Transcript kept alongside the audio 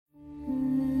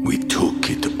We took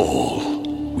it all.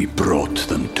 We brought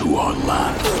them to our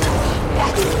land.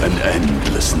 An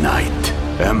endless night,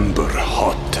 ember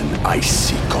hot and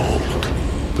icy cold.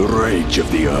 The rage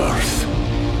of the earth.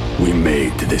 We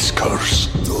made this curse.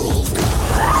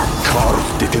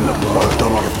 Carved it in the blood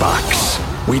on our backs.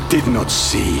 We did not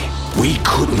see. We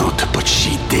could not, but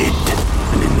she did.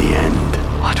 And in the end...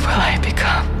 What will I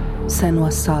become?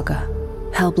 Senua's Saga.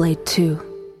 Hellblade 2.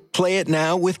 Play it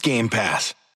now with Game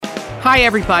Pass. Hi,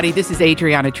 everybody. This is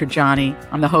Adriana Trajani.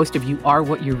 I'm the host of You Are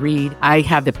What You Read. I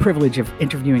have the privilege of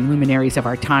interviewing luminaries of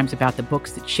our times about the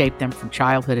books that shaped them from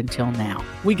childhood until now.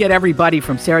 We get everybody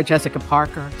from Sarah Jessica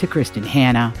Parker to Kristen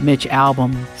Hanna, Mitch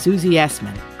Albom, Susie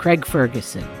Essman, Craig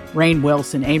Ferguson, Rainn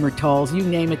Wilson, Amor Tolls, you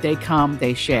name it, they come,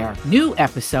 they share. New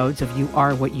episodes of You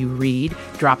Are What You Read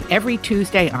drop every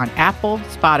Tuesday on Apple,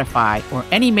 Spotify, or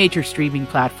any major streaming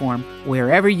platform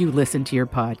wherever you listen to your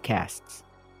podcasts.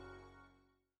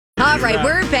 All right,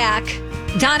 we're back.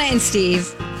 Donna and Steve,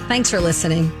 thanks for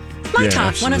listening. My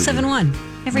Talk 1071,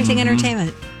 everything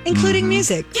entertainment, including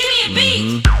music. Give me a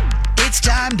beat! It's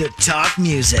time to talk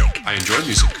music. I enjoy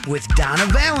music. With Donna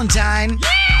Valentine.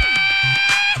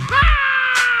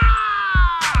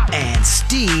 And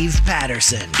Steve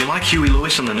Patterson. You like Huey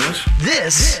Lewis on the news?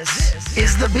 This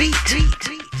is The Beat.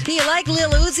 Do you like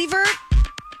Lil Uzi Vert?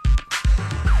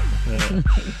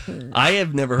 I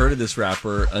have never heard of this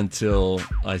rapper until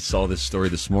I saw this story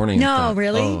this morning. No,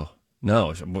 really? Oh,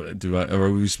 no.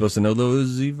 Are we supposed to know Lil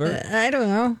Uzi Vert? I don't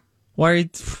know. Why are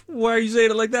you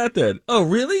saying it like that then? Oh,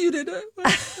 really? You did that?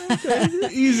 Okay.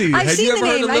 Easy. Have you ever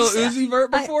heard of Lil Uzi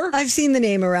Vert before? I've seen the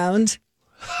name around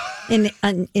in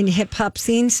hip hop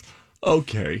scenes.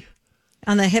 Okay.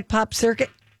 On the hip hop circuit.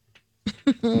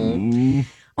 Oh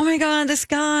my God, this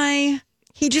guy.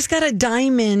 He just got a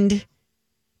diamond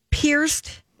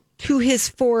pierced to his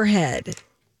forehead.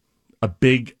 A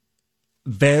big,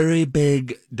 very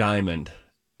big diamond.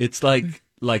 It's like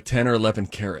 10 or 11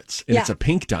 carats. And it's a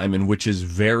pink diamond, which is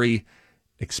very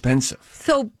expensive.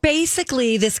 So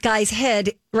basically, this guy's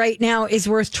head right now is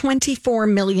worth $24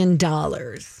 million.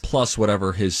 Plus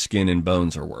whatever his skin and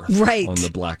bones are worth on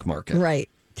the black market. Right.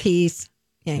 Teeth.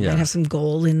 Yeah, you might have some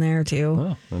gold in there, too.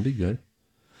 Oh, that'd be good.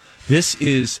 This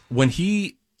is when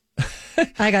he...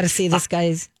 I got to see this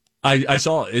guy's... I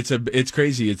saw it. It's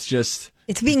crazy. It's just...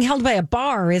 It's being held by a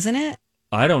bar, isn't it?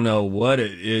 I don't know what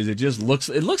it is. It looks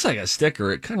like a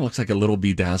sticker. It kind of looks like a little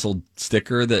bedazzled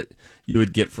sticker that you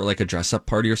would get for like a dress up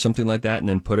party or something like that, and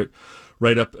then put it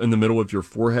right up in the middle of your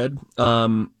forehead.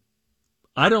 I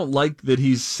don't like that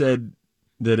he's said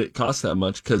that it costs that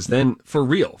much, because then for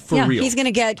real. They're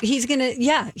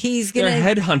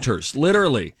headhunters,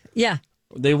 literally. Yeah.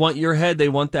 They want your head. They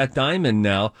want that diamond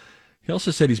now. He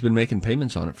also said he's been making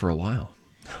payments on it for a while.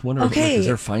 I wonder, is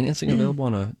there financing available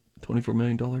on a $24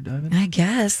 million diamond? I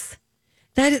guess.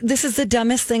 This is the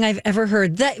dumbest thing I've ever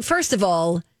heard. First of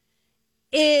all,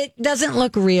 it doesn't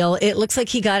look real. It looks like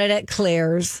he got it at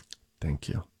Claire's. Thank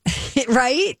you.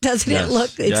 Right? Doesn't it look?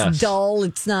 It's yes. dull.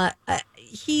 It's not.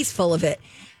 He's full of it.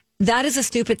 That is a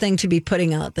stupid thing to be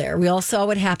putting out there. We all saw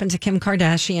what happened to Kim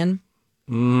Kardashian.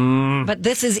 But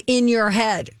this is in your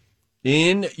head.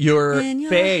 In your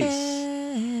face.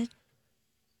 Head.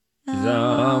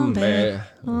 Zombie.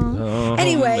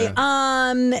 Anyway,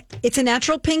 it's a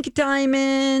natural pink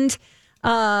diamond.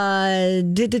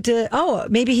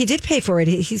 Maybe he did pay for it.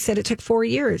 He said it took 4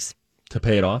 years to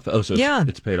pay it off. Oh, so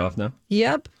it's paid off now.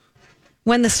 Yep.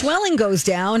 When the swelling goes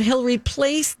down, he'll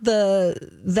replace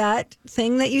that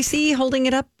thing that you see holding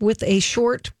it up with a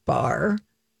short bar,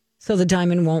 so the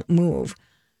diamond won't move.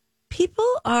 People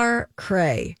are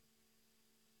cray.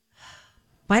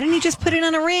 Why didn't he just put it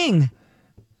on a ring?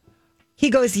 He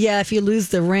goes, if you lose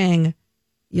the ring,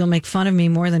 you'll make fun of me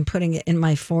more than putting it in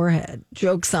my forehead.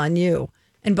 Joke's on you.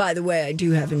 And by the way, I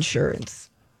do have insurance.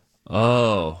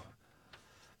 Oh.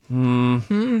 No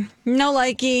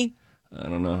likey. I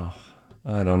don't know.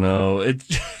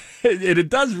 It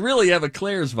does really have a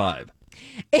Claire's vibe.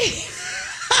 It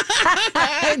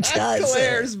does.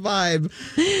 Claire's vibe.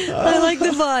 I like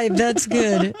the vibe. That's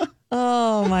good.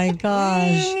 Oh, my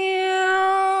gosh.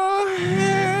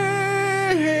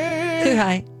 Too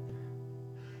high.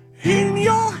 In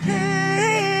your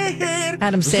head.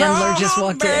 Adam Sandler just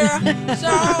walked in.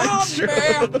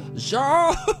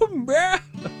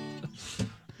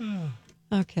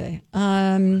 Okay.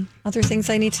 Other things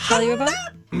I need to tell you about?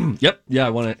 Yep. Yeah, I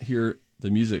want to hear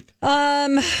the music.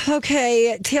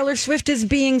 Okay. Taylor Swift is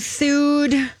being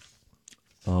sued.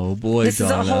 Oh, boy, This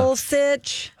Donna. is a whole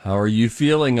sitch. How are you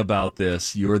feeling about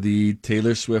this? You're the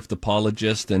Taylor Swift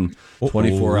apologist and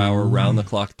 24-hour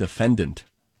round-the-clock defendant.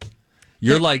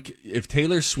 You're like, if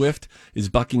Taylor Swift is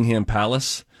Buckingham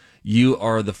Palace you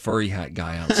are the furry hat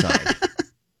guy outside.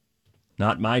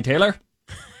 Not my Taylor.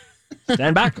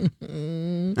 Stand back.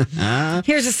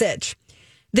 Here's a sitch.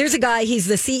 There's a guy, he's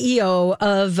the CEO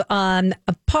of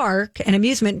a park, an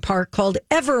amusement park called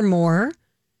Evermore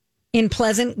in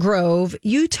Pleasant Grove,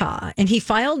 Utah. And he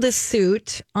filed this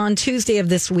suit on Tuesday of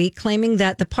this week, claiming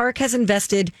that the park has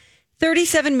invested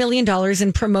 $37 million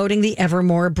in promoting the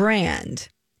Evermore brand.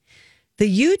 The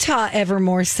Utah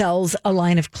Evermore sells a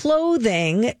line of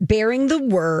clothing bearing the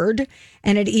word,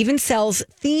 and it even sells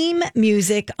theme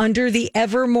music under the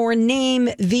Evermore name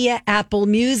via Apple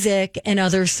Music and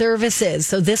other services.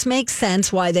 So this makes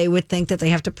sense why they would think that they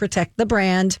have to protect the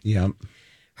brand. Yep.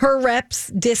 Her reps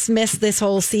dismissed this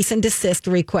whole cease and desist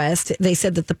request. They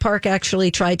said that the park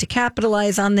actually tried to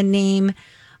capitalize on the name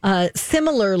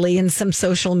similarly in some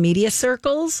social media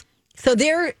circles. So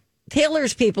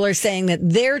Taylor's people are saying that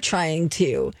they're trying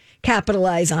to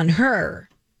capitalize on her.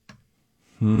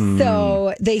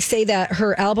 So they say that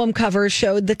her album cover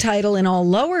showed the title in all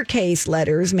lowercase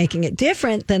letters, making it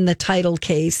different than the title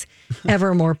case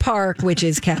Evermore Park, which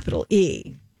is capital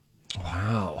E.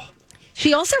 Wow.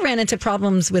 She also ran into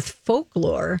problems with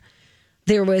Folklore.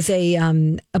 There was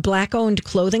a black-owned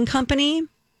clothing company.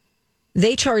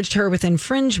 They charged her with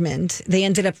infringement. They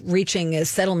ended up reaching a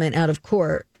settlement out of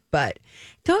court. But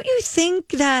don't you think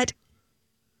that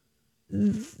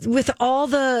with all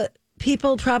the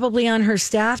people probably on her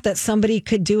staff that somebody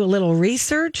could do a little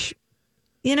research,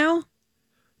 you know?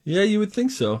 Yeah, you would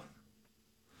think so.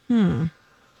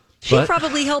 She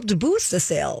probably helped boost the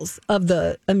sales of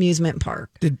the amusement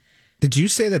park. Did you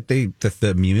say that the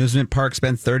amusement park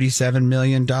spent $37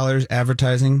 million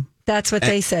advertising? That's what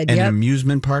they said, An yep.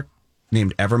 amusement park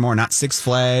named Evermore, not Six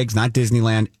Flags, not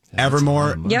Disneyland.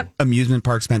 Evermore amusement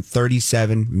park spent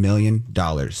 $37 million.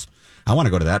 I want to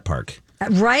go to that park.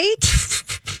 Right?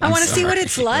 I want to see what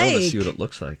it's I want to like. see what it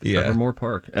looks like. Yeah. Evermore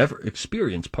Park.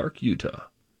 Experience Park, Utah.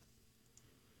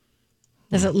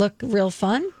 Does it look real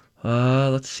fun?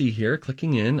 Let's see here.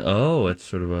 Clicking in. Oh, it's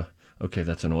sort of a... Okay,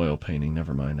 that's an oil painting.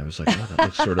 Never mind. I was like, oh, that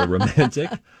looks sort of romantic.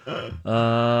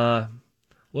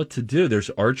 What to do? There's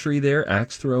archery there,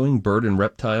 axe throwing, bird and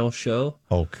reptile show.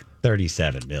 Oh,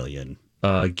 $37 million.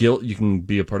 Guild. You can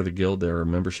be a part of the guild. There are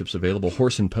memberships available.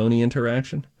 Horse and pony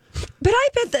interaction. But I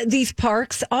bet that these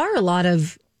parks are a lot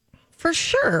of, for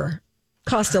sure,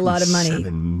 cost a lot of money.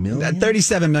 $7 million?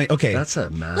 $37 million. Okay. That's a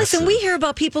massive... Listen, we hear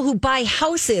about people who buy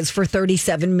houses for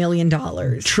 $37 million.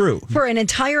 True. For an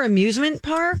entire amusement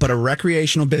park? But a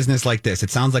recreational business like this, it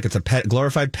sounds like it's a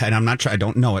glorified pet. I'm not trying, I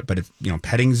don't know it, but it's,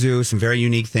 petting zoo, some very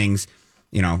unique things.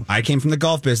 I came from the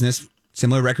golf business,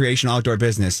 similar recreational outdoor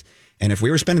business. And if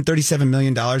we were spending $37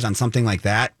 million on something like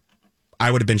that, I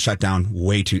would have been shut down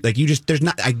way too.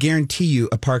 I guarantee you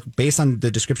a park, based on the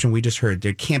description we just heard,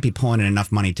 there can't be pulling in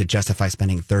enough money to justify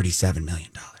spending $37 million.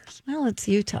 Well, it's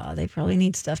Utah. They probably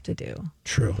need stuff to do.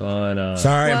 True. But,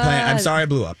 sorry, I'm sorry I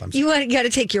blew up. I'm sorry. You got to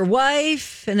take your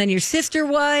wife, and then your sister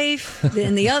wife,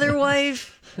 then the other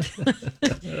wife,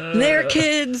 and their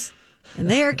kids,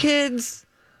 and their kids.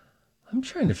 I'm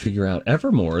trying to figure out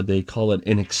Evermore. They call it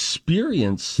an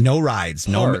experience. No rides.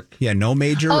 Park. No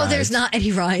major rides. Oh, there's not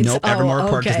any rides. Nope. Evermore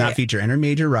Park does not feature any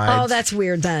major rides. Oh, that's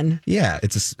weird then. Yeah,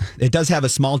 it does have a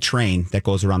small train that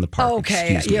goes around the park.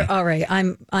 Okay, you're all right.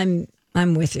 I'm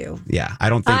with you. Yeah, I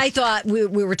don't think. I thought we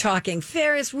were talking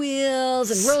Ferris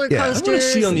wheels and roller Yeah. coasters. I want to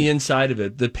see on the inside of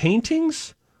it. The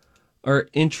paintings are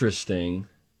interesting.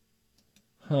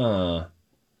 Huh.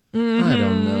 Mm-hmm. I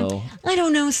don't know. I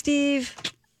don't know, Steve.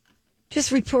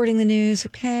 Just reporting the news,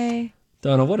 okay?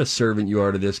 Donna, what a servant you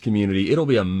are to this community. It'll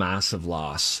be a massive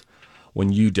loss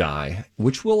when you die,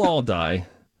 which we'll all die,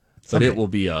 but it'll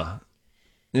be a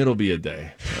day. I'll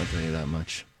tell you that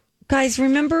much. Guys,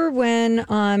 remember when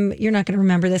you're not going to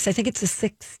remember this. I think it's the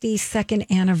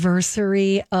 62nd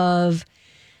anniversary of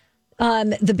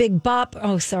the Big Bop.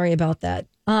 Oh, sorry about that.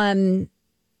 The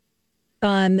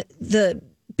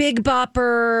Big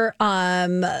Bopper.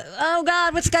 Oh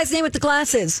God, what's the guy's name with the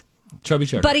glasses? Chubby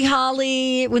Checker. Buddy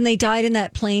Holly, when they died in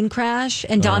that plane crash,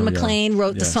 and Don McLean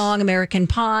wrote the song American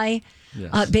Pie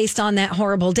based on that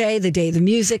horrible day, the day the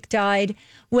music died.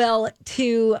 Well,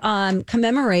 to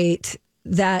commemorate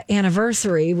that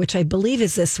anniversary, which I believe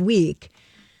is this week,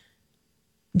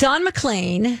 Don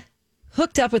McLean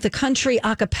hooked up with a country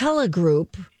a cappella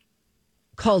group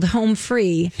called Home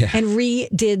Free and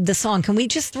redid the song. Can we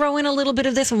just throw in a little bit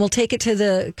of this, and we'll take it to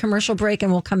the commercial break,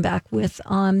 and we'll come back with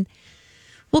the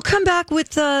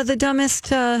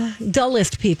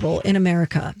dullest people in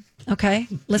America. Okay,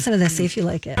 listen to this. See if you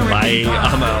like it. Bye.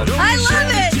 I'm out. I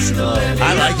love it.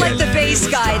 I You like don't like it. the bass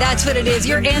guy. That's what it is.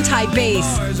 You're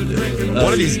anti-bass.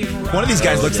 One of these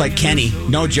guys looks like Kenny.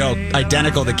 No joke.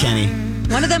 Identical to Kenny.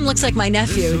 One of them looks like my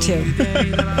nephew too.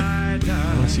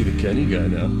 I want to see the Kenny guy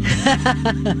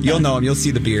now. You'll know him. You'll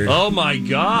see the beard. Oh my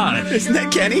God. Isn't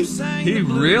that Kenny? He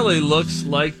really looks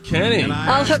like Kenny.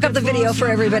 I'll hook up the video for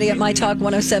everybody at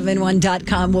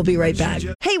mytalk1071.com. We'll be right back.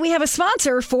 Hey, we have a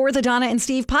sponsor for the Donna and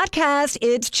Steve podcast.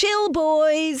 It's Chill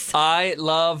Boys. I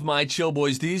love my Chill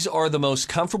Boys. These are the most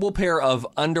comfortable pair of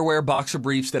underwear boxer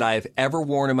briefs that I've ever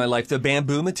worn in my life. The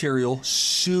bamboo material,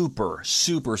 super,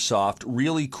 super soft,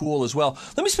 really cool as well.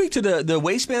 Let me speak to the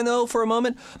waistband, though, for a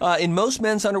moment. In most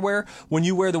men's underwear, when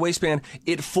you wear the waistband,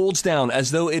 it folds down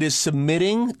as though it is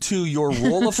submitting to your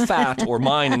roll of fat, or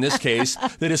mine in this case,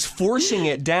 that is forcing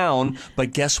it down.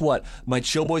 But guess what? My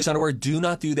Chill Boys underwear do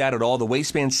not do that at all. The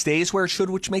waistband stays where it should,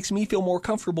 which makes me feel more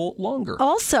comfortable longer.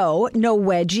 Also, no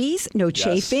wedgies, no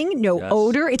chafing, no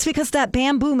odor. It's because that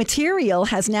bamboo material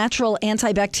has natural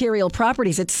antibacterial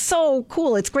properties. It's so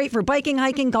cool. It's great for biking,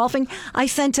 hiking, golfing. I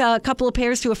sent a couple of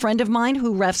pairs to a friend of mine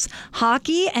who refs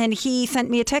hockey, and he sent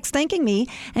me a text thanking me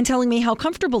and telling me how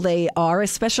comfortable they are,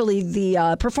 especially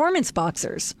the performance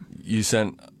boxers. You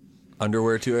sent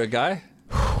underwear to a guy?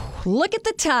 Look at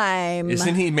the time.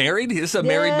 Isn't he married? This is a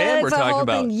married man we're It's a talking whole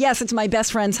about. thing. Yes, it's my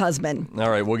best friend's husband. All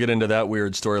right, we'll get into that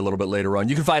weird story a little bit later on.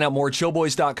 You can find out more at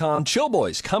chillboys.com. Chill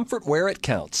Boys, comfort where it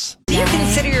counts. Do you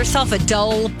consider yourself a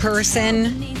dull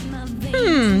person?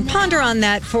 Ponder on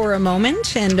that for a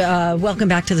moment. And welcome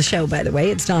back to the show, by the way.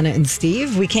 It's Donna and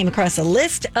Steve. We came across a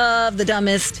list of the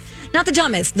dumbest, not the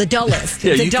dumbest, the dullest.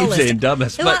 Yeah, the you dullest. keep saying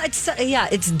dumbest, Well,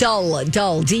 but- it's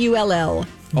dull, D-U-L-L.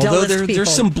 Although Dullest people.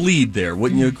 there's some bleed there,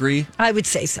 wouldn't you agree? I would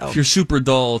say so. If you're super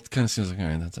dull, it kind of seems like, all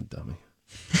right, that's a dummy.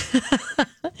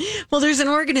 Well, there's an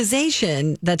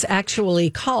organization that's actually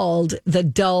called the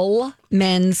Dull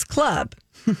Men's Club.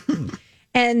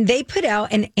 And they put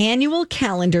out an annual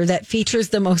calendar that features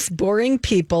the most boring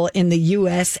people in the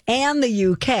U.S. and the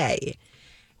U.K.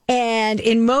 And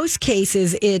in most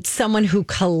cases, it's someone who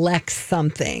collects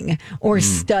something or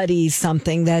studies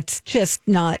something that's just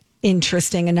not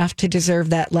interesting enough to deserve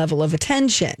that level of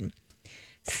attention.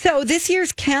 So this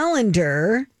year's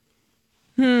calendar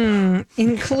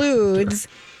includes,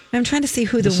 I'm trying to see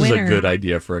who the This winner is a good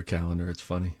idea for a calendar. It's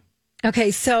funny.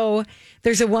 Okay, so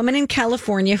there's a woman in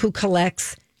California who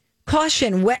collects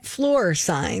caution wet floor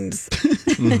signs. I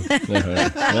think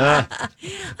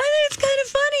it's kind of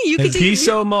funny. You could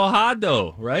Piso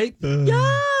mojado, right?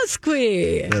 Yes,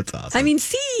 Quee. That's awesome. I mean,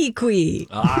 si, Quee.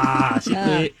 Ah, I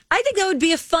think that would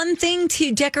be a fun thing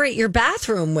to decorate your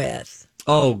bathroom with.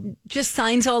 oh, Just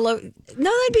signs all over.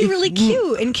 No, that'd be really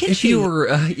cute and kitschy. if you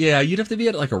were, you'd have to be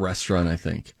at like a restaurant, I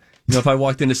think. You know, if I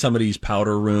walked into somebody's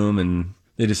powder room and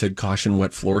they just had caution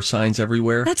wet floor signs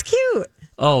everywhere. That's cute.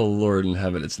 Oh, Lord in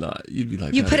heaven, it's not. You'd be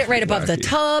like, You that put is it right above the wacky.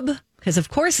 tub because, of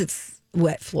course, it's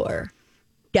wet floor.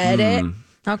 Get it?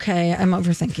 Okay, I'm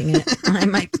overthinking it. I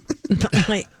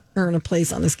might earn a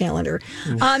place on this calendar.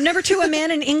 Number 2, a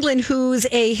man in England who's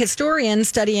a historian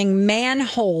studying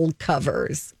manhole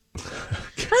covers.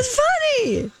 That's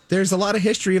funny. There's a lot of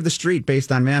history of the street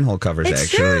based on manhole covers, It's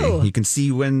actually. true. You can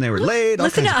see when they were laid. all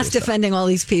Listen kinds to of us cool defending all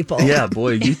these people. Yeah,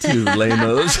 boy, you two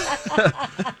lamos.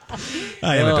 stuff.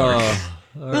 I am a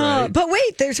dork. But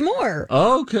wait, there's more.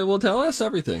 Okay, well, tell us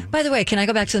everything. By the way, can I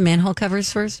go back to the manhole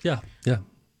covers first? Yeah.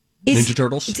 Is- Ninja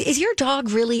Turtles? Is your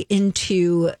dog really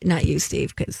into, not you,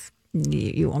 Steve, because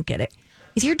you won't get it.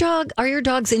 Are your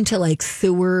dogs into like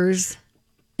sewers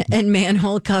and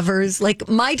manhole covers? Like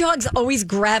my dogs always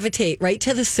gravitate right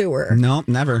to the sewer. No,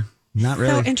 never. Not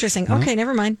really. So interesting. No. Okay,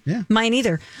 never mind. Yeah. Mine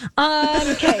either.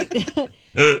 Okay.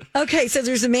 Okay, so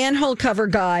there's a manhole cover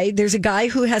guy. There's a guy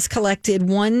who has collected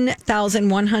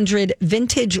 1,100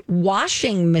 vintage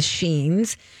washing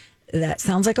machines. That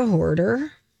sounds like a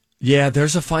hoarder. Yeah,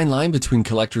 there's a fine line between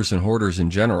collectors and hoarders in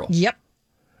general. Yep.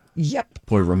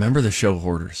 Boy, remember the show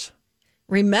Hoarders?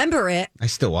 Remember it. I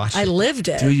still watch I it. lived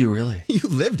it. Do you really? You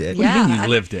lived it. What do you mean Yeah, you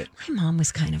lived it? My mom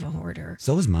was kind of a hoarder.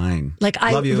 So was mine. Like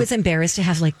I Love you. was embarrassed to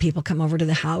have like people come over to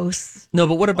the house. No,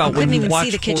 but what about I when couldn't you even watch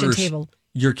see the kitchen Hoarders? table.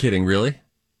 You're kidding, really?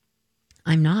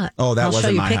 I'm not. Oh, that I'll wasn't show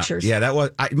you my pictures. house. Yeah, that was.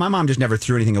 My mom just never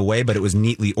threw anything away, but it was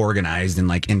neatly organized and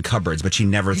like in cupboards. But she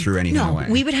never threw anything No, away.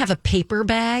 we would have a paper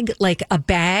bag, like a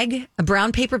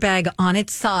brown paper bag on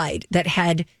its side that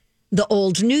had the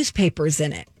old newspapers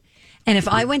in it. And if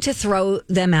I went to throw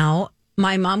them out,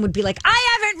 my mom would be like,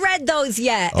 I haven't read those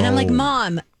yet. And I'm like,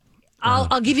 Mom,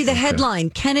 I'll give you the headline.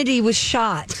 Kennedy was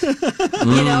shot.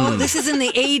 You know, this is in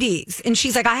the 80s. And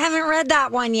she's like, I haven't read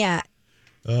that one yet.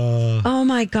 Oh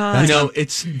my God. You know,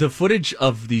 it's the footage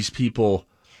of these people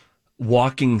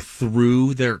walking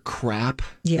through their crap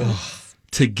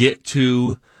to get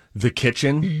to the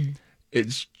kitchen.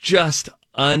 It's just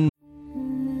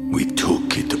We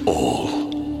took it all.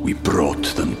 We brought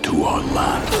them to our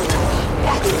land.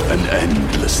 An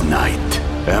endless night,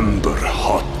 ember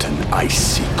hot and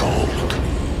icy cold.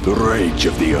 The rage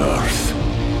of the earth.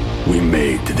 We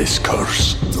made this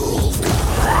curse.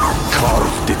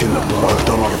 Carved it in the blood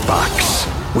on our backs.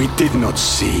 We did not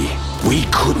see. We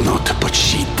could not, but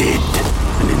she did.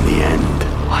 And in the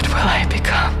end... What will I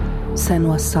become?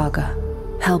 Senua's Saga.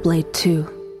 Hellblade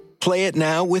 2. Play it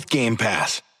now with Game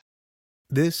Pass.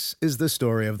 This is the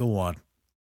story of the one.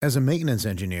 As a maintenance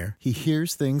engineer, he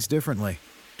hears things differently.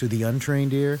 To the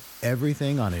untrained ear,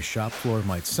 everything on his shop floor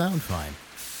might sound fine,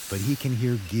 but he can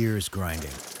hear gears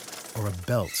grinding or a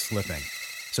belt slipping.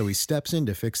 So he steps in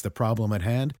to fix the problem at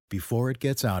hand before it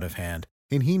gets out of hand.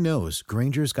 And he knows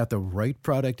Grainger's got the right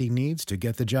product he needs to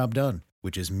get the job done,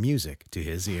 which is music to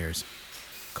his ears.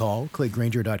 Call, click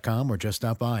Grainger.com, or just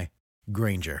stop by.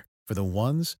 Grainger, for the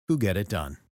ones who get it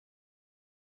done.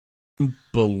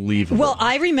 unbelievable. Well,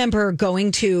 I remember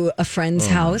going to a friend's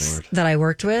house that I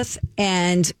worked with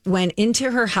and went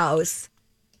into her house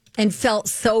and felt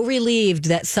so relieved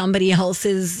that somebody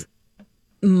else's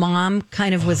mom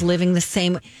kind of was living the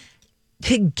same.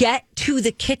 To get to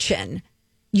the kitchen,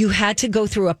 you had to go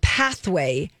through a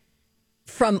pathway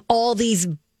from all these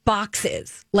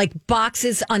boxes, like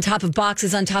boxes on top of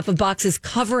boxes on top of boxes,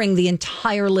 covering the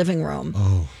entire living room.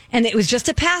 Oh. And it was just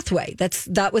a pathway.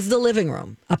 That was the living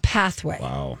room, a pathway.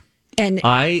 Wow. And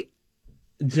I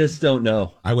just don't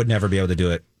know. I would never be able to do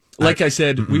it. Like I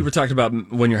said, we were talking about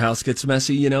when your house gets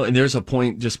messy, you know, and there's a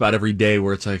point just about every day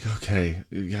where it's like, okay,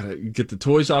 you got to get the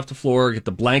toys off the floor, get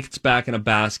the blankets back in a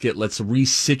basket. Let's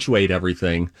resituate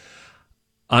everything.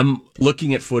 I'm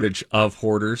looking at footage of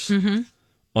hoarders on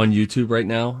YouTube right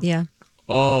now. Yeah.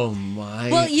 Oh,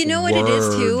 my Well, you know what it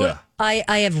is, too? word.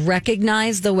 I have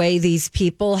recognized the way these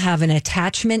people have an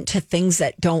attachment to things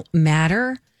that don't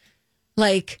matter.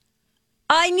 Like,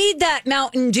 I need that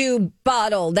Mountain Dew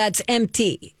bottle that's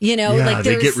empty. You know, Yeah, like they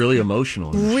there's get really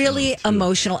emotional. really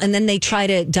emotional. And then they try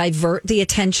to divert the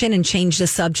attention and change the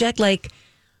subject. Like,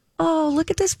 oh, look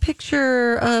at this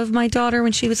picture of my daughter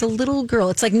when she was a little girl.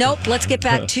 It's like, nope, let's get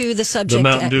back to the subject. The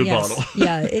Mountain Dew Yes. bottle.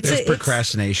 Yeah, There's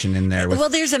procrastination in there. With, well,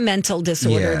 there's a mental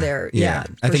disorder there. Yeah,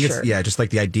 I for think sure. it's just like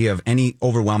the idea of any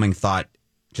overwhelming thought,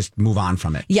 just move on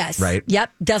from it. Yes. Right.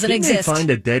 Yep. Doesn't Didn't exist. they find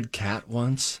a dead cat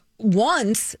once?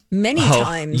 Once, many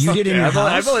times. You did in your I've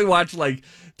house? only watched like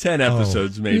 10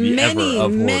 episodes, maybe ever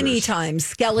of many Hoarders. times.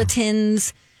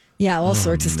 Skeletons. Yeah, all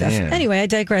sorts of stuff. man. Anyway, I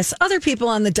digress. Other people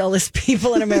on the dullest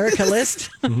people in America list.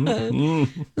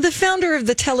 The founder of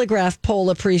the Telegraph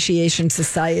Pole Appreciation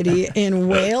Society in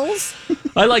Wales.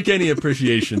 I like any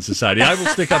appreciation society. I will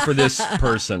stick up for this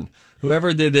person.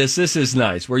 Whoever did this is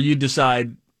nice. Where you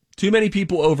decide too many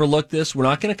people overlook this. We're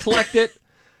not going to collect it,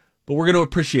 but we're going to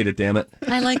appreciate it. Damn it!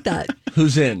 I like that.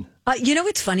 Who's in? You know,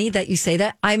 it's funny that you say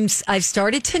that. I've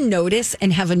started to notice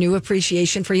and have a new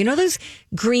appreciation for, you know, those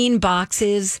green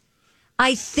boxes.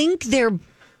 I think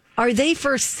are they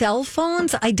for cell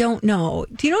phones? I don't know.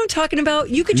 Do you know what I'm talking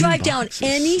about? You could drive down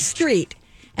any street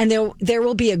and there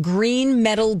will be a green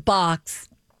metal box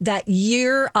that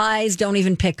your eyes don't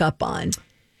even pick up on.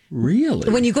 Really?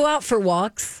 When you go out for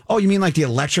walks. Oh, you mean like the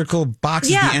electrical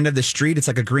box at the end of the street? It's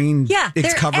like a green. Yeah, it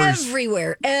they're covers.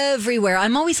 everywhere.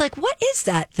 I'm always like, what is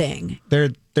that thing? They're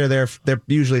there. They're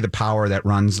usually the power that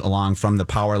runs along from the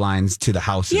power lines to the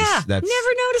houses. Yeah, That's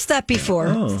never noticed that before.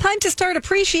 It's time to start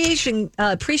appreciating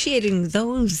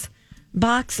those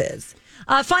boxes.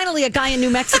 Finally, a guy in New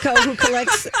Mexico who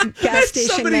collects gas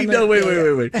station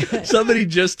Wait. Somebody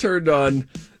just turned on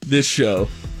this show,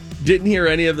 didn't hear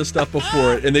any of the stuff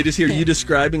before it, and they just hear you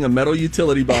describing a metal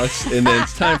utility box, and then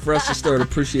it's time for us to start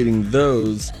appreciating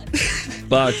those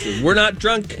boxes. We're not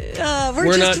drunk.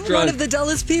 We're just one of the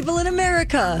dullest people in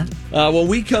America. When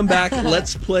we come back,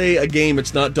 let's play a game.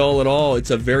 It's not dull at all.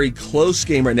 It's a very close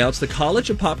game right now. It's the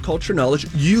College of Pop Culture Knowledge.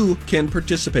 You can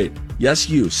participate. Yes,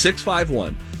 you.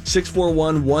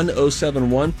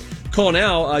 651-641-1071. Call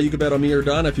now. You can bet on me or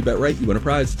Donna. If you bet right, you win a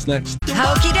prize. It's next.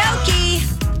 Okie dokie.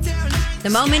 The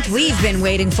moment we've been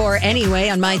waiting for anyway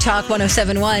on My Talk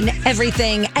 1071,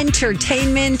 Everything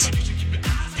Entertainment.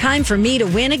 Time for me to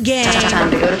win again. Time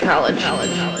to go to college.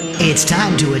 It's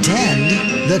time to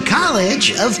attend the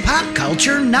College of Pop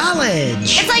Culture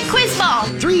Knowledge. It's like quiz ball.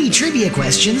 3 trivia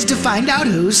questions to find out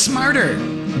who's smarter.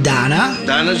 Donna?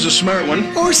 Donna's a smart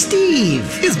one. Or Steve?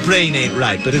 His brain ain't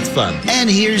right, but it's fun. And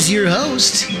here's your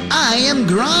host. I am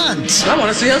Grant. I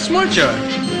want to see how smart you are.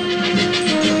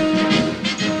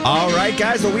 All right,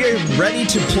 guys. Well, we are ready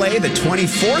to play the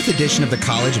 24th edition of the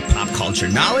College of Pop Culture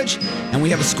Knowledge, and we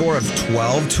have a score of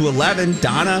 12-11.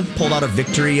 Donna pulled out a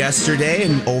victory yesterday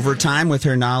in overtime with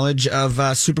her knowledge of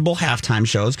Super Bowl halftime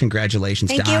shows. Congratulations,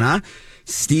 Thank Donna.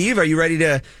 Steve, are you ready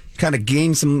to kind of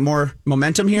gain some more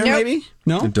momentum here, Nope. maybe?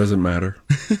 No? It doesn't matter.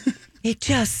 It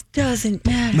just doesn't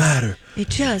matter. It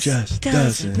just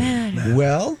doesn't matter.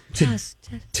 Well,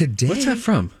 today... What's that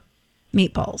from?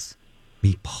 Meatballs.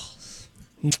 Meatballs.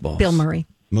 Bill Murray.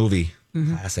 Movie.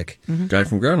 Classic. Guy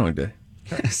from Groundhog Day.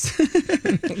 Yes.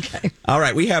 All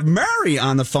right, we have Mary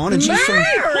on the phone, and she's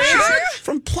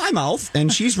from Plymouth,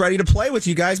 and she's ready to play with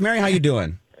you guys. Mary, how you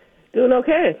doing? Doing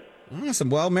okay.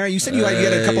 Awesome. Well, Mary, you said you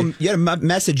had a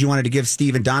message you wanted to give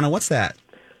Steve and Donna. What's that?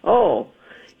 Oh,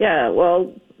 yeah.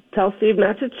 Well, tell Steve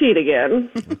not to cheat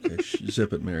again. Okay,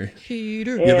 zip it, Mary.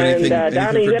 Cheater. You have anything Donna,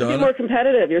 you for got to be Donna? more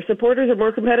competitive. Your supporters are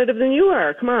more competitive than you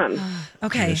are. Come on.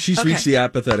 Okay. Yeah, she's reached the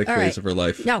apathetic All phase right. of her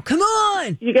life. No, come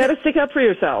on. You got to stick up for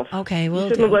yourself. Okay, You we'll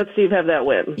shouldn't have do. let Steve have that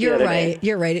win. You're the other right. day.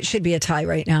 You're right. It should be a tie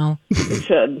right now. It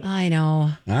should. I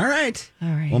know. All right. All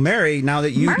right. Well, Mary, now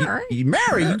that you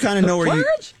kind of know where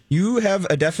you have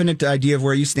a definite idea of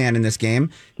where you stand in this game.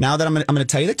 Now that I'm going to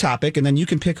tell you the topic, and then you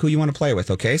can pick who you want to play with,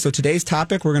 okay? So today's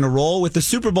topic, we're going to roll with the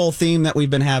Super Bowl theme that we've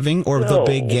been having, or the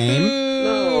big game.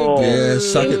 No. Yeah,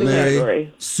 suck it, Mary.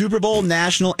 Category. Super Bowl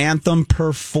national anthem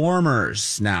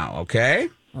performers now, okay?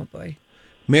 Oh, boy.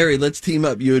 Mary, let's team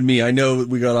up, you and me. I know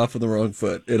we got off on the wrong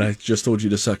foot, and I just told you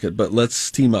to suck it, but let's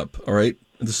team up, all right?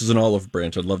 This is an olive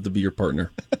branch. I'd love to be your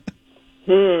partner.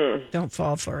 Don't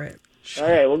fall for it. All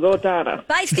right, we'll go with Donna.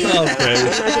 Bye, Steve. I'm not going to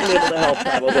be able to help,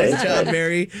 probably. Good job,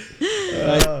 Mary.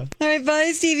 All right,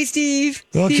 bye, Stevie Steve.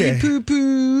 Okay. Stevie Poo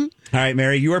Poo. All right,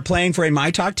 Mary, you are playing for a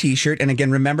My Talk t-shirt. And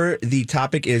again, remember, the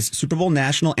topic is Super Bowl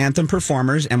national anthem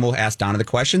performers. And we'll ask Donna the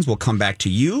questions. We'll come back to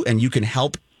you, and you can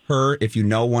help her if you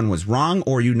know one was wrong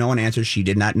or you know an answer she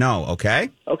did not know, okay?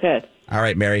 Okay. All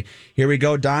right, Mary. Here we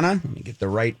go, Donna. Let me get the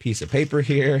right piece of paper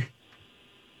here.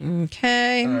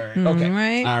 Okay.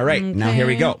 Okay. All right. Now here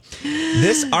we go.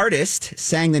 This artist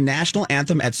sang the national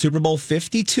anthem at Super Bowl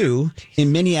 52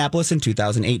 in Minneapolis in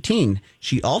 2018.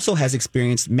 She also has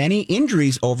experienced many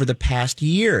injuries over the past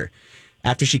year.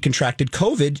 After she contracted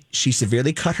COVID, she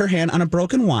severely cut her hand on a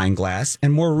broken wine glass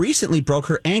and more recently broke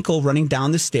her ankle running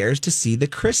down the stairs to see the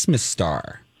Christmas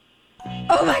star.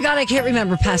 Oh, my God. I can't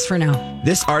remember. Pass for now.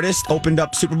 This artist opened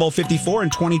up Super Bowl 54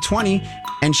 in 2020,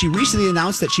 and she recently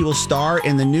announced that she will star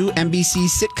in the new NBC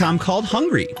sitcom called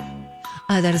Hungry.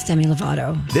 That is Demi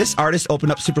Lovato. This artist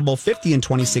opened up Super Bowl 50 in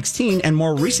 2016 and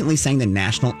more recently sang the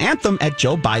national anthem at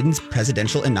Joe Biden's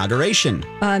presidential inauguration.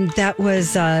 That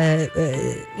was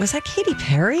that Katy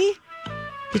Perry?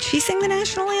 Did she sing the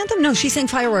national anthem? No, she sang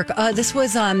Firework. This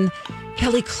was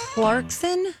Kelly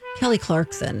Clarkson. Kelly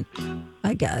Clarkson,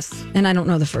 I guess. And I don't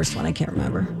know the first one. I can't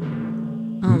remember.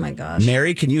 Oh, my gosh.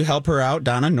 Mary, can you help her out?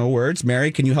 Donna, no words.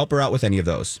 Mary, can you help her out with any of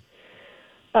those?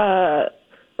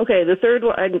 Okay, the third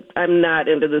one, I'm not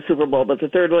into the Super Bowl, but the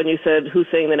third one you said, who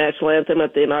sang the national anthem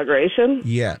at the inauguration?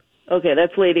 Yeah. Okay,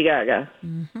 that's Lady Gaga.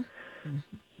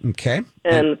 Okay.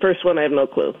 And the first one, I have no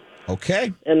clue.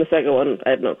 Okay. And the second one,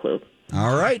 I have no clue.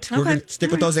 All right. We're going to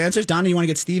stick with those answers. Donna, you want to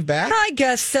get Steve back? I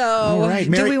guess so. All right, Do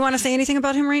Mary- we want to say anything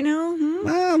about him right now?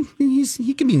 Well,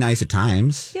 he can be nice at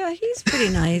times. Yeah, he's pretty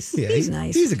nice. Yeah, he's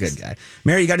nice. He's a good guy.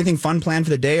 Mary, you got anything fun planned for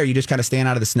the day, or are you just kind of staying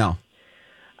out of the snow?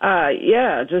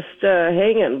 Yeah, just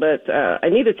hanging. But I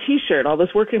need a T-shirt. All this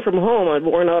working from home, I've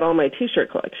worn out all my T-shirt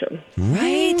collection.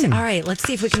 Right. All right. Let's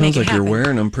see if we can Sounds make like it happen. you're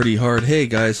wearing them pretty hard. Hey,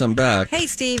 guys, I'm back. Hey,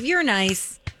 Steve, you're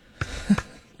nice.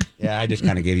 Yeah, I just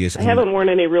kind of gave you some. I haven't worn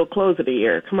any real clothes in a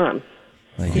year. Come on.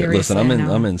 Listen, I'm I in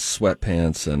know. I'm in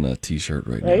sweatpants and a t-shirt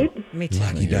right Right? now. Me too.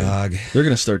 Lucky dog. They're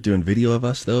gonna start doing video of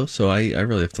us though, so I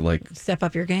really have to Step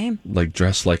up your game.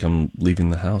 dress like I'm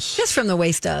leaving the house. Just from the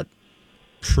waist up.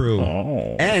 True.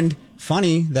 Oh. And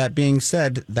funny, that being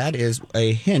said, that is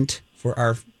a hint for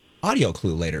our audio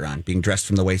clue later on, being dressed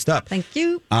from the waist up. Thank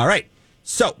you. All right.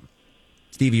 So,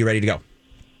 Steve, you ready to go?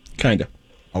 Kinda.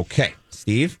 Okay.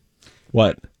 Steve,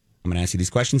 What? I'm going to ask you these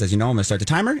questions. As you know, I'm going to start the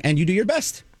timer, and you do your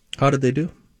best. How did they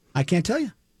do? I can't tell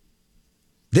you.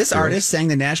 This artist sang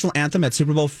the national anthem at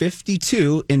Super Bowl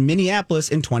 52 in Minneapolis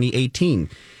in 2018.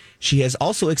 She has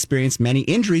also experienced many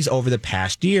injuries over the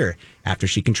past year. After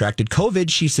she contracted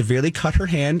COVID, she severely cut her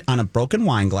hand on a broken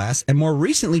wine glass and more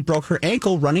recently broke her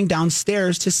ankle running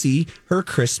downstairs to see her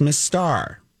Christmas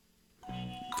star.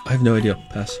 I have no idea.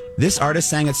 Pass. This artist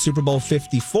sang at Super Bowl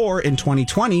 54 in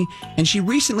 2020, and she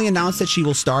recently announced that she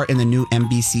will star in the new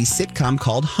NBC sitcom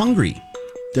called Hungry.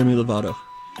 Demi Lovato.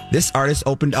 This artist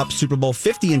opened up Super Bowl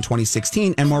 50 in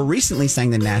 2016 and more recently sang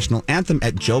the national anthem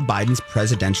at Joe Biden's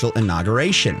presidential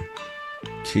inauguration.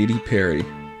 Katy Perry.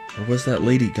 Or was that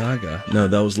Lady Gaga? No,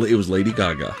 it was Lady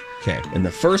Gaga. Okay. And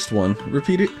the first one,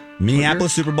 repeat it.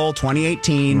 Minneapolis Super Bowl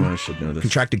 2018. I should know this.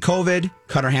 Contracted COVID,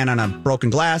 cut her hand on a broken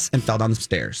glass, and fell down the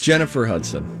stairs. Jennifer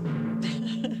Hudson.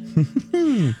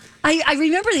 I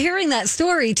remember hearing that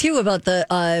story, too, about the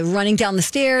running down the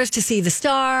stairs to see the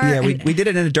star. Yeah, we did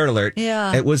it in a Dirt Alert.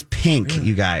 Yeah. It was Pink,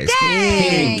 you guys. Dang!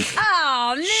 Pink.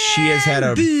 Oh, man. She has had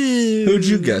a... Who'd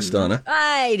you guess, Donna?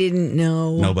 I didn't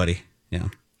know. Nobody. Yeah.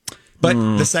 But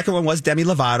the second one was Demi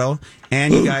Lovato,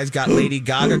 and you guys got Lady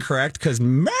Gaga correct because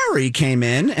Mary came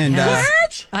in and.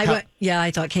 What? I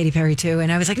thought Katy Perry too,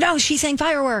 and I was like, no, she sang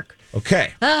Firework.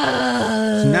 Okay. So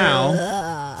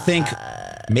now, think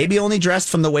maybe only dressed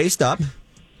from the waist up.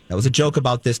 That was a joke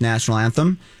about this national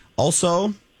anthem.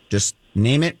 Also, just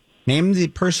name it. Name the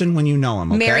person when you know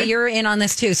him. Okay? Mary, you're in on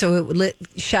this too, so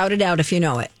shout it out if you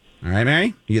know it. All right,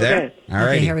 Mary, you there? Okay. All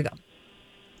right. Okay, here we go.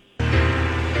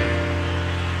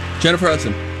 Jennifer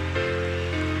Hudson.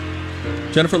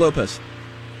 Jennifer Lopez.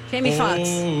 Jamie Foxx.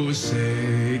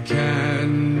 Say,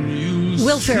 can you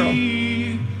Will Ferrell.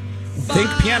 Think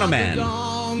Piano Man.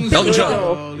 Elton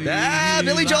John.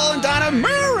 Billy Joel and Donna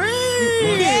Murray.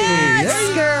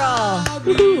 Yes, girl.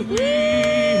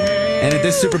 And at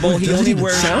this Super Bowl, he doesn't only even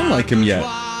wears. sound like him yet.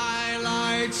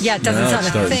 Yeah, it doesn't Now sound it's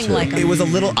a starting thing to. like him. It was a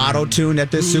little auto-tuned at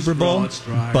this Super Bowl,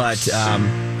 but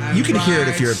you can hear it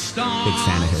if you're a big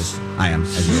fan of his. I am,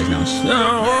 as you guys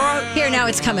know. Here, now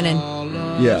it's coming in.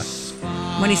 Yeah.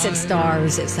 When he said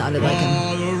stars, it sounded like him.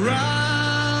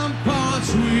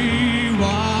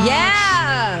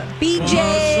 Yeah! BJ!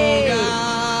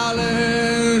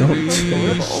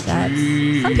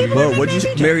 Some people Whoa, what'd you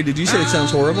say? Mary, did you say it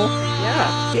sounds horrible?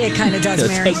 Yeah. It kind of does, That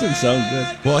Mary. doesn't sound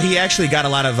good. Well, he actually got a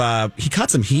lot of. He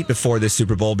caught some heat before this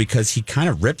Super Bowl because he kind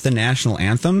of ripped the national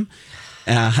anthem.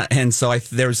 And so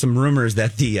there was some rumors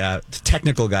that the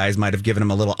technical guys might have given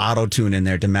him a little auto-tune in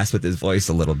there to mess with his voice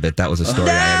a little bit. That was a story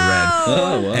I had read.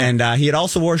 Oh, wow. And he had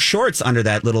also wore shorts under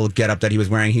that little getup that he was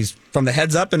wearing. He's from the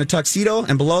heads up in a tuxedo.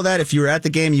 And below that, if you were at the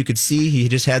game, you could see he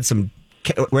just had some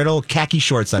little khaki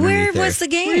shorts underneath Where was the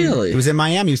game? It was in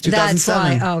Miami. It was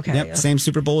 2007. That's why. Oh, okay. Yep, Yeah. same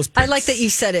Super Bowl as I like that you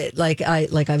said it like I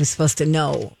was supposed to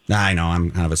know. I know.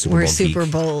 I'm kind of a Super We're Bowl geek. Super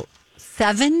Bowl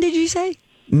 7, did you say?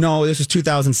 No, this was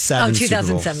 2007. Oh, Super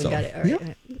Bowl, 2007. so. Got it. All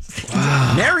right.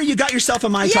 Wow. Mary, you got yourself a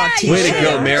My Talk you t-shirt. Way to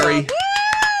go, Mary. Woo!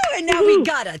 And now we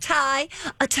got a tie,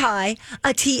 a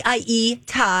TIE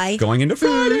tie. Going into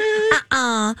Friday.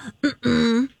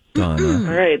 Donna.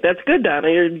 All right, that's good, Donna.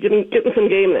 You're getting some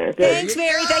game there. Good. Thanks,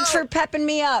 Mary. Thanks for pepping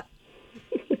me up.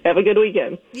 Have a good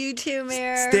weekend. You too,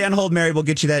 Mary. Stay on hold, Mary. We'll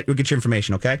get you that. We'll get your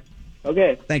information, okay?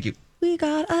 Okay. Thank you. We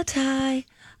got a tie,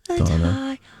 a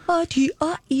Donna. tie, a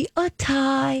TIE, a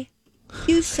tie.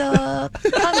 You suck.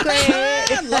 I'm great.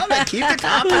 I love it. Keep the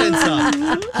confidence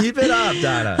up. Keep it up,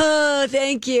 Donna. Oh,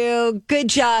 thank you. Good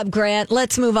job, Grant.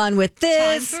 Let's move on with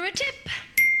this. Time for a tip.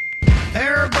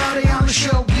 Everybody on the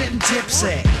show getting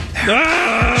tipsy.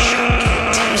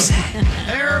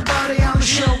 Everybody on the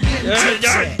show getting tipsy.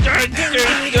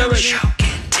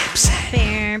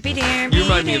 You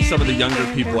remind me of some of the younger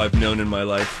people I've known in my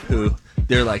life who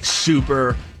they're like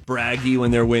super braggy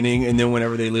when they're winning, and then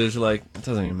whenever they lose, they're like, it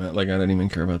doesn't even matter. Like, I don't even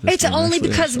care about this. It's game. only Actually,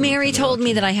 because I'm Mary kinda told me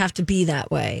watching. that I have to be that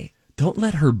way. Don't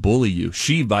let her bully you.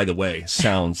 She, by the way,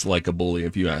 sounds like a bully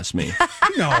if you ask me.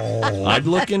 No. I'd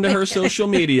look into her social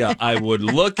media. I would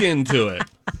look into it.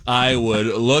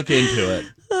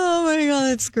 Oh my God,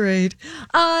 that's great.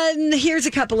 Here's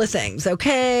a couple of things,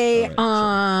 okay?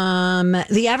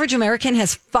 The average American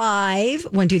has 5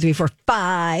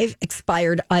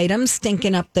 expired items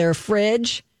stinking up their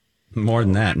fridge. More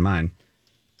than that in mine.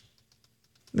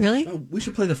 Really? Oh, we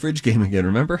should play the fridge game again,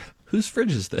 remember? Whose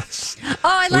fridge is this? Oh,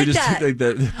 I like we just that. took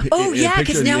Oh, yeah,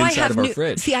 because now I have our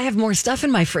fridge. See, I have more stuff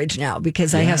in my fridge now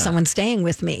because I have someone staying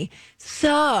with me.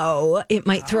 So it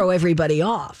might throw everybody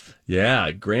off.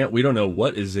 Yeah, Grant, we don't know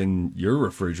what is in your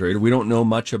refrigerator. We don't know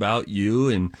much about you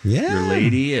and your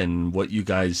lady and what you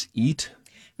guys eat.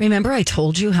 Remember I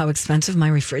told you how expensive my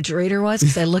refrigerator was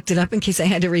because I looked it up in case I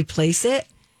had to replace it?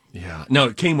 Yeah. No,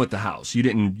 it came with the house. You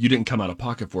didn't come out of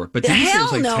pocket for it. But did you say it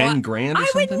was like no. 10 grand or I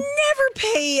something? would never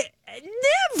pay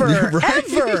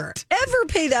ever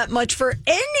pay that much for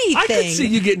anything. I could see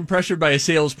you getting pressured by a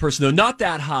salesperson, though, not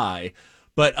that high,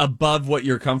 but above what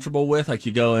you're comfortable with. Like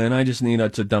you go in, I just need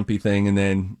it's a dumpy thing, and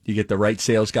then you get the right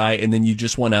sales guy, and then you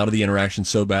just want out of the interaction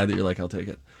so bad that you're like, I'll take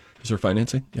it. Is there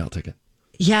financing? Yeah, I'll take it.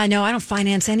 Yeah, no, I don't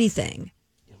finance anything.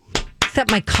 Except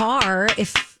my car,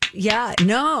 if Yeah,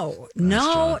 no.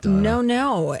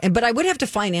 But I would have to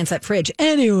finance that fridge.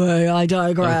 Anyway, I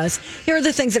digress. Here are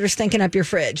the things that are stinking up your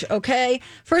fridge, okay?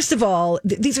 First of all,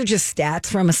 these are just stats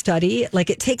from a study. Like,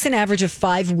 it takes an average of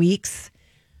 5 weeks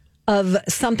of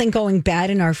something going bad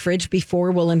in our fridge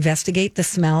before we'll investigate the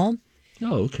smell.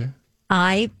 Oh, okay.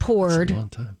 I poured That's a long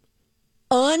time.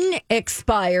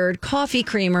 unexpired coffee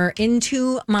creamer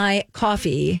into my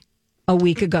coffee a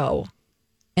week ago.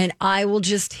 And I will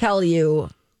just tell you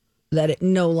that it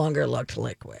no longer looked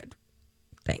liquid.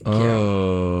 Thank you.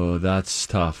 Oh, that's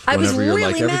tough. I was Whenever you're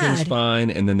really like, everything's mad.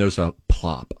 fine, and then there's a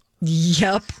plop.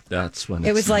 Yep. That's when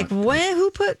It was like,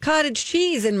 who put cottage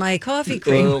cheese in my coffee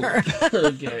creamer?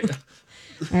 Okay.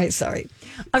 All right, sorry.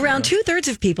 Around 2/3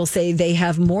 of people say they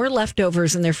have more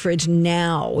leftovers in their fridge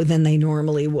now than they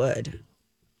normally would.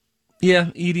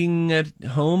 Yeah, eating at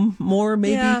home more,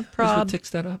 maybe? Yeah, That's what ticks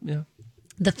that up, yeah.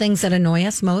 The things that annoy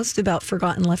us most about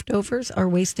forgotten leftovers are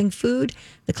wasting food,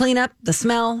 the cleanup, the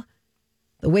smell,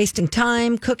 the wasting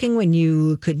time, cooking when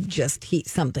you could just heat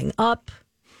something up.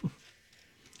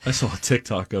 I saw a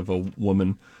TikTok of a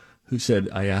woman who said,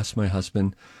 I asked my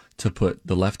husband to put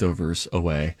the leftovers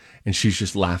away, and she's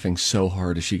just laughing so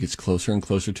hard as she gets closer and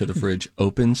closer to the fridge,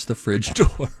 opens the fridge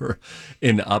door,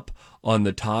 and up on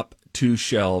the top 2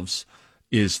 shelves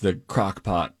is the crock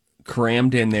pot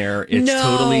crammed in there. It's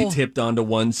totally tipped onto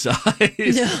one side.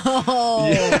 No.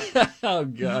 Yeah. Oh,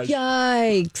 gosh.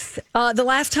 Yikes. The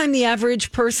last time the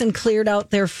average person cleared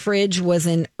out their fridge was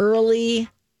in early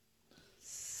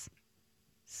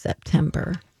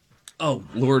September. Oh,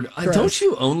 Lord. Gross. Don't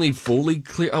you only fully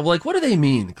clear? Like, what do they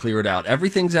mean, clear it out?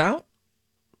 Everything's out?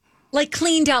 Like,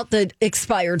 cleaned out the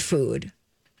expired food.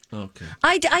 Okay.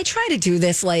 I try to do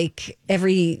this like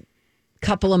every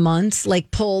couple of months, like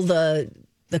pull the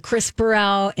crisper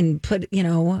out and put,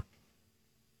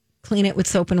 clean it with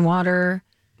soap and water.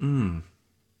 I'd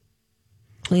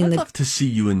Clean love to see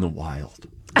you in the wild.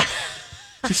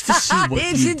 Just to see what you do.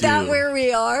 Isn't that where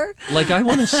we are? Like, I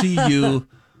want to see you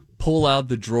pull out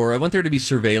the drawer. I want there to be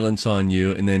surveillance on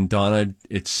you. And then Donna,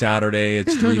 it's Saturday,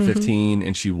 it's 3:15,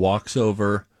 and she walks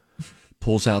over,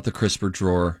 pulls out the crisper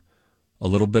drawer, a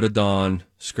little bit of Dawn,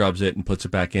 scrubs it and puts it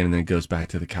back in, and then goes back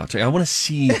to the couch. I want to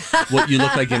see what you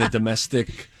look like in a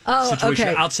domestic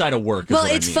situation outside of work. Well,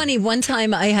 it's funny. One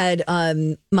time I had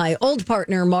my old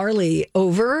partner, Marley,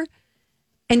 over,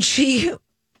 and she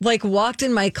walked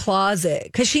in my closet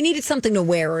because she needed something to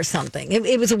wear or something.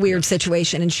 It was a weird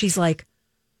situation. And she's like,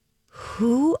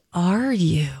 who are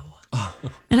you?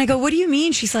 And I go, what do you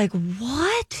mean? She's like,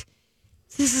 what?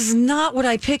 This is not what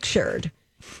I pictured.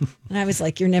 And I was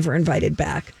like, you're never invited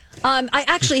back. I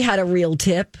actually had a real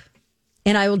tip,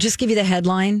 and I will just give you the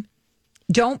headline.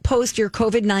 Don't post your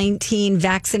COVID-19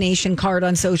 vaccination card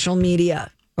on social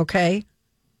media, okay?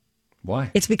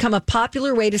 Why? It's become a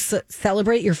popular way to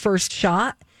celebrate your first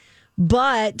shot,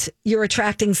 but you're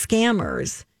attracting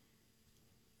scammers.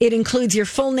 It includes your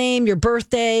full name, your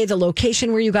birthday, the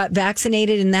location where you got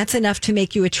vaccinated, and that's enough to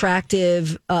make you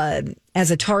attractive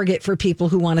as a target for people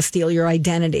who want to steal your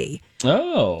identity.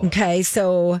 Oh. Okay,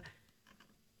 so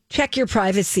check your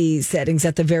privacy settings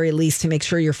at the very least to make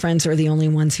sure your friends are the only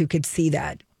ones who could see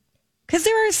that. Because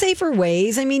there are safer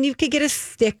ways. I mean, you could get a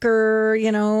sticker,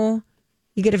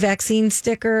 you get a vaccine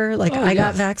sticker, I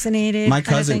got vaccinated. My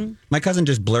cousin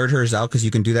just blurred hers out because you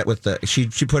can do that with she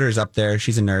put hers up there.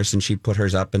 She's a nurse and she put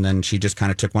hers up, and then she just kind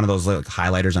of took one of those little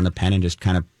highlighters on the pen and just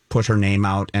kind of put her name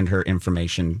out and her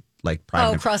information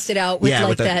private. Crossed it out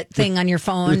with that thing on your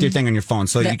phone. With your thing on your phone.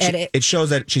 So edit. It shows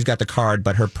that she's got the card,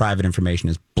 but her private information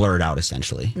is blurred out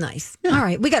essentially. Nice. Yeah. All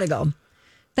right, we got to go.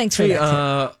 Thanks for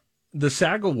that. The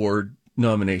SAG Award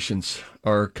nominations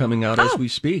are coming out as we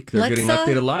speak. They're getting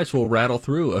updated live, so we'll rattle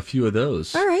through a few of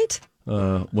those. All right.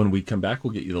 When we come back,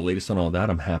 we'll get you the latest on all that.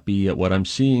 I'm happy at what I'm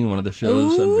seeing. One of the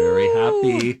shows, I'm very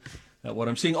happy at what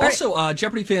I'm seeing. Also,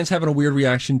 Jeopardy fans having a weird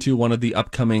reaction to one of the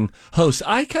upcoming hosts.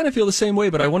 I kind of feel the same way,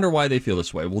 but I wonder why they feel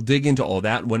this way. We'll dig into all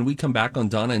that when we come back on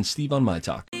Donna and Steve on My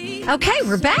Talk. Okay,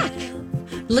 we're back.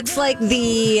 Looks like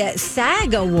the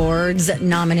SAG Awards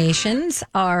nominations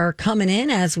are coming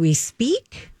in as we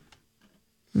speak.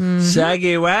 Mm-hmm.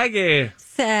 Saggy waggy.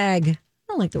 SAG. I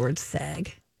don't like the word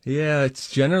SAG. Yeah, it's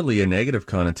generally a negative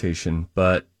connotation,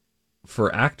 but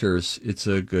for actors, it's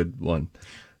a good one.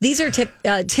 These are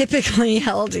typically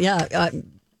held,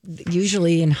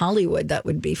 usually in Hollywood, that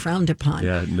would be frowned upon.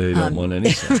 Yeah, they don't want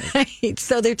any SAG. Right.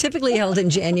 So they're typically held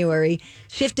in January,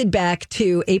 shifted back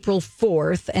to April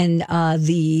 4th, and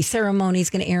the ceremony is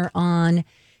going to air on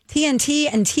TNT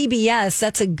and TBS.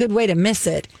 That's a good way to miss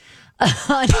it.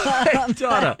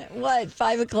 Donna. What?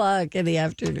 5:00 in the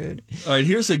afternoon. All right,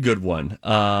 here's a good one.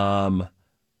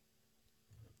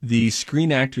 the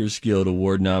Screen Actors Guild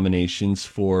Award nominations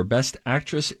for Best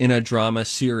Actress in a Drama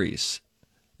Series.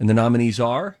 And the nominees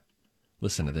are,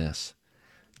 listen to this,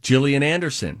 Gillian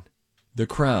Anderson, The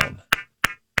Crown.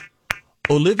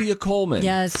 Olivia Colman.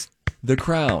 Yes. The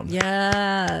Crown.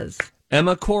 Yes.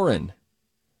 Emma Corrin.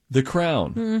 The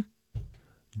Crown.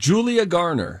 Julia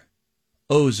Garner.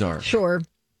 Ozark. Sure.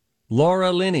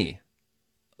 Laura Linney.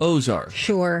 Ozark.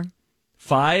 Sure.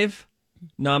 5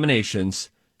 nominations,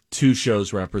 2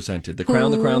 shows represented. The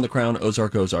Crown, The Crown, The Crown,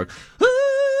 Ozark, Ozark.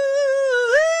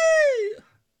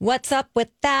 What's up with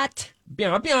that?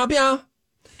 Meow, meow, meow.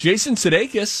 Jason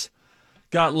Sudeikis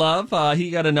got love. He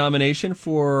got a nomination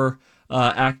for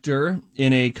actor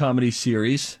in a comedy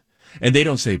series. And they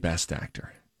don't say best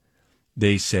actor.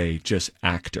 They say just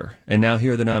actor. And now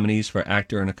here are the nominees for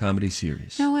actor in a comedy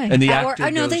series. No way. And the actor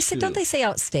no, goes to... don't they say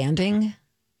outstanding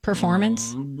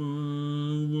performance?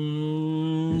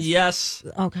 Yes.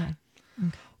 Okay.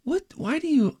 Why do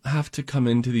you have to come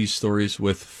into these stories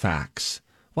with facts?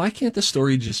 Why can't the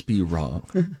story just be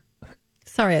wrong?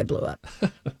 Sorry, I blew up.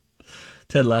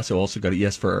 Ted Lasso also got a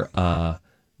yes for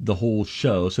the whole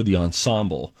show, so the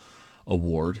ensemble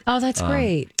award. Oh, that's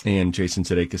great. And Jason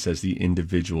Sudeikis as the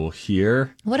individual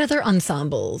here. What other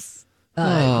ensembles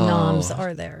noms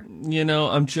are there? You know,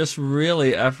 I'm just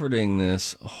really efforting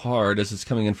this hard as it's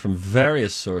coming in from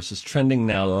various sources, trending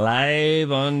now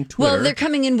live on Twitter. Well, they're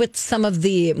coming in with some of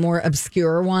the more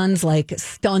obscure ones, like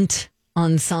stunt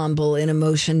ensemble in a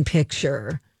motion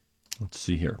picture. Let's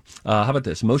see here. How about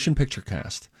this? Motion picture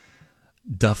cast.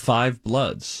 Da 5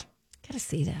 Bloods. Gotta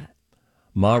see that.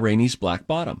 Ma Rainey's Black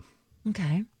Bottom.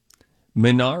 Okay.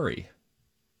 Minari.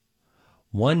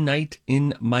 One Night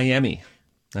in Miami.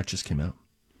 That just came out.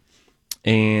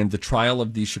 And The Trial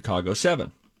of the Chicago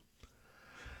 7.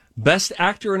 Best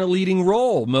actor in a leading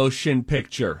role, motion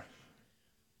picture.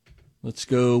 Let's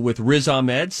go with Riz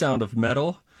Ahmed, Sound of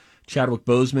Metal. Chadwick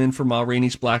Boseman for Ma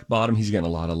Rainey's Black Bottom. He's getting a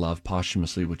lot of love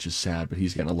posthumously, which is sad, but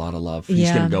he's getting a lot of love. He's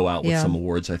going to go out with some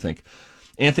awards, I think.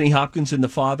 Anthony Hopkins in The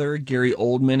Father, Gary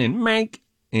Oldman in Mank,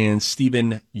 and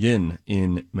Stephen Yeun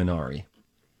in Minari.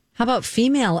 How about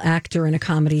female actor in a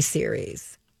comedy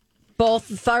series?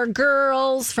 Both of our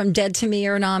girls from Dead to Me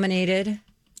are nominated.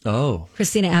 Oh.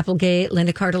 Christina Applegate,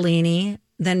 Linda Cardellini,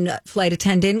 then flight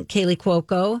attendant Kaylee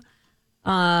Cuoco,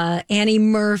 Annie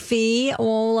Murphy,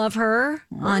 all of her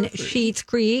on Schitt's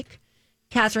Creek,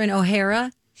 Catherine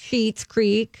O'Hara, Schitt's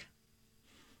Creek.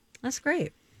 That's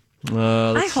great.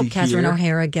 I hope Catherine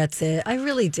O'Hara gets it. I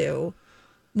really do.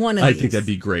 I think that'd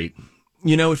be great.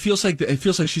 You know, it feels like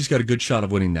she's got a good shot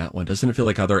of winning that one. Doesn't it feel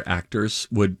like other actors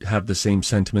would have the same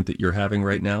sentiment that you're having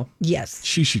right now? Yes.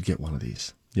 She should get one of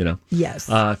these, you know? Yes.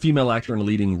 Female actor in a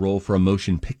leading role for a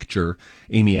motion picture,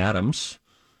 Amy Adams,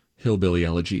 Hillbilly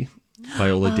Elegy.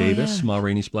 Viola Davis, Ma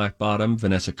Rainey's Black Bottom.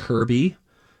 Vanessa Kirby,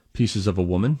 Pieces of a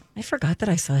Woman. I forgot that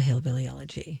I saw Hillbilly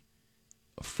Elegy.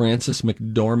 Frances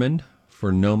McDormand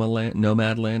for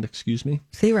Nomadland, excuse me.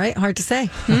 See, right? Hard to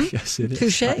say. Yes, it is.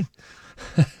 Touché.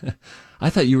 I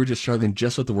thought you were just struggling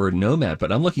just with the word nomad,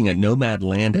 but I'm looking at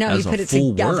Nomadland as you put a it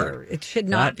full together. word. It should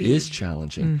not be. That is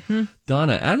challenging. Mm-hmm.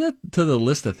 Donna, add that to the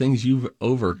list of things you've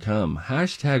overcome.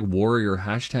 #warrior,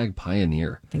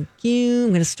 #pioneer. Thank you. I'm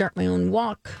going to start my own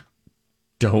walk.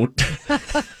 Don't.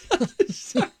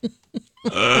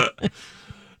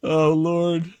 Oh,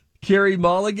 Lord. Carey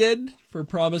Mulligan for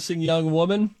Promising Young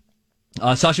Woman.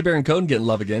 Sacha Baron Cohen getting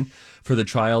love again for The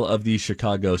Trial of the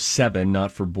Chicago 7,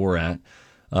 not for Borat.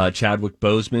 Chadwick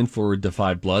Boseman for Da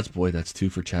 5 Bloods. Boy, that's 2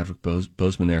 for Chadwick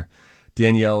Boseman there.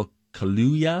 Danielle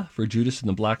Kaluuya for Judas and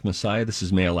the Black Messiah. This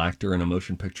is male actor in a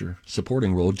motion picture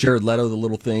supporting role. Jared Leto, The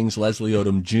Little Things. Leslie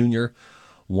Odom Jr.,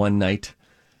 One Night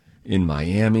in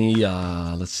Miami.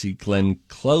 Let's see. Glenn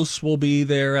Close will be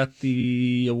there at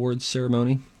the awards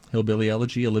ceremony. Hillbilly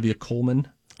Elegy. Olivia Colman.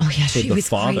 Oh, yeah, for she The was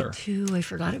Father. great, too. I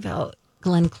forgot about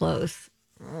Glenn Close.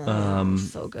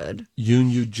 So good.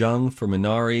 Yoon Yu Jung for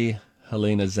Minari.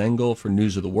 Helena Zengel for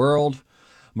News of the World.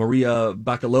 Maria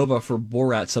Bakalova for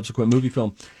Borat, subsequent movie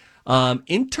film.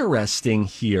 Interesting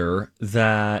here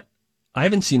that I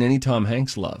haven't seen any Tom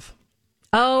Hanks love.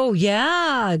 Oh,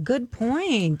 yeah. Good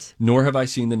point. Nor have I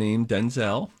seen the name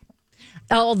Denzel.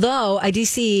 Although I do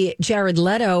see Jared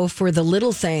Leto for The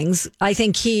Little Things. I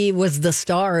think he was the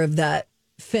star of that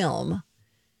film,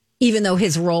 even though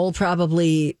his role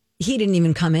he didn't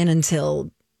even come in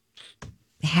until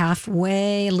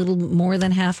halfway, a little more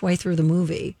than halfway through the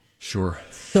movie. Sure.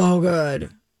 So good.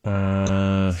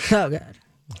 So good. So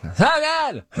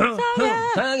good. So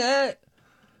good. Let's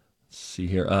see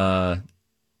here.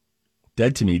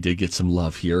 Dead to Me did get some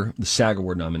love here. The SAG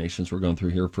Award nominations we're going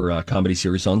through here for Comedy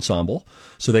Series Ensemble.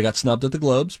 So they got snubbed at the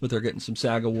Globes, but they're getting some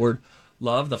SAG Award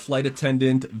love. The Flight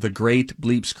Attendant, The Great,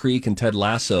 Bleeps Creek, and Ted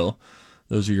Lasso.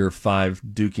 Those are your 5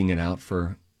 duking it out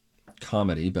for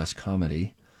comedy, best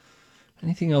comedy.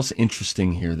 Anything else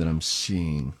interesting here that I'm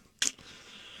seeing?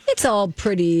 It's all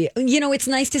pretty, it's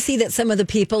nice to see that some of the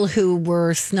people who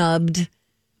were snubbed,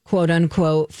 quote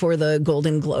unquote, for the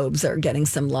Golden Globes are getting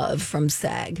some love from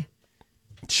SAG.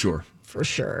 Sure. For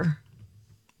sure.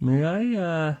 May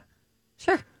I?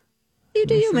 Sure. You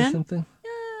do you, man. Something?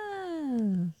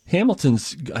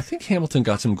 I think Hamilton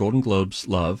got some Golden Globes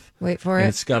love. Wait for and it.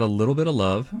 It's got a little bit of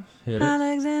love. Hit it.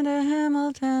 Alexander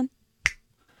Hamilton.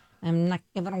 I'm not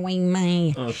giving away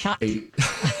my shot. I'm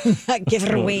not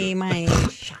giving away my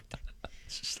shot.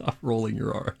 Stop rolling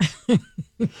your R's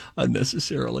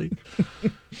unnecessarily.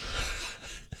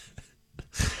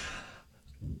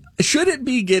 Should it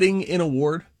be getting an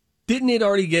award? Didn't it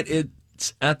already get it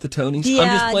at the Tonys? Yeah, I'm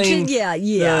just playing.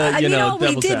 All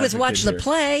we did was watch the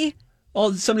play.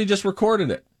 Oh, somebody just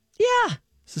recorded it. Yeah.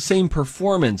 It's the same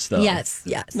performance, though. Yes.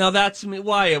 Now that's me.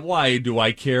 Why do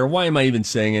I care? Why am I even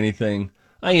saying anything?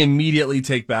 I immediately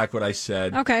take back what I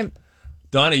said. Okay.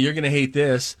 Donna, you're going to hate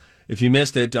this. If you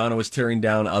missed it, Donna was tearing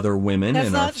down other women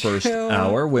in our first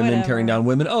hour. Women tearing down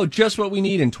women. Oh, just what we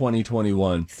need in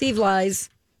 2021. Steve lies.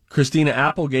 Christina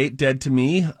Applegate, Dead to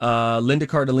Me. Linda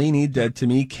Cardellini, Dead to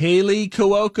Me. Kaylee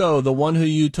Cuoco, the one who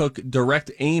you took direct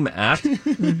aim at,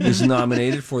 is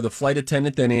nominated for The Flight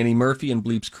Attendant, then Annie Murphy and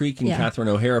Bleeps Creek, and Catherine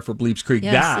O'Hara for Bleeps Creek.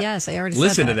 Yes, I already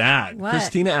Listen said to that. What?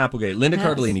 Christina Applegate, Linda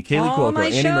Cardellini, Kaylee Cuoco,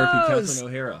 Annie Murphy, Catherine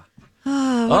O'Hara.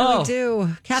 Oh, what do we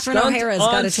do? Catherine O'Hara's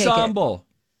got to take it. Ensemble.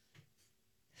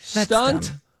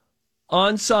 Stunt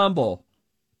Ensemble.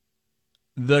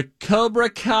 The Cobra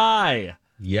Kai.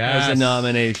 Yes. Has a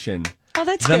nomination. Oh,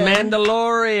 that's The good.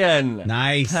 Mandalorian.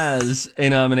 Nice. Has a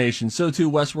nomination. So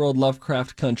too Westworld,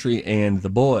 Lovecraft Country, and The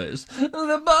Boys. The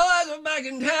Boys are back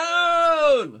in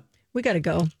town. We got to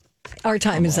go. Our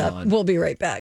time is up. We'll be right back.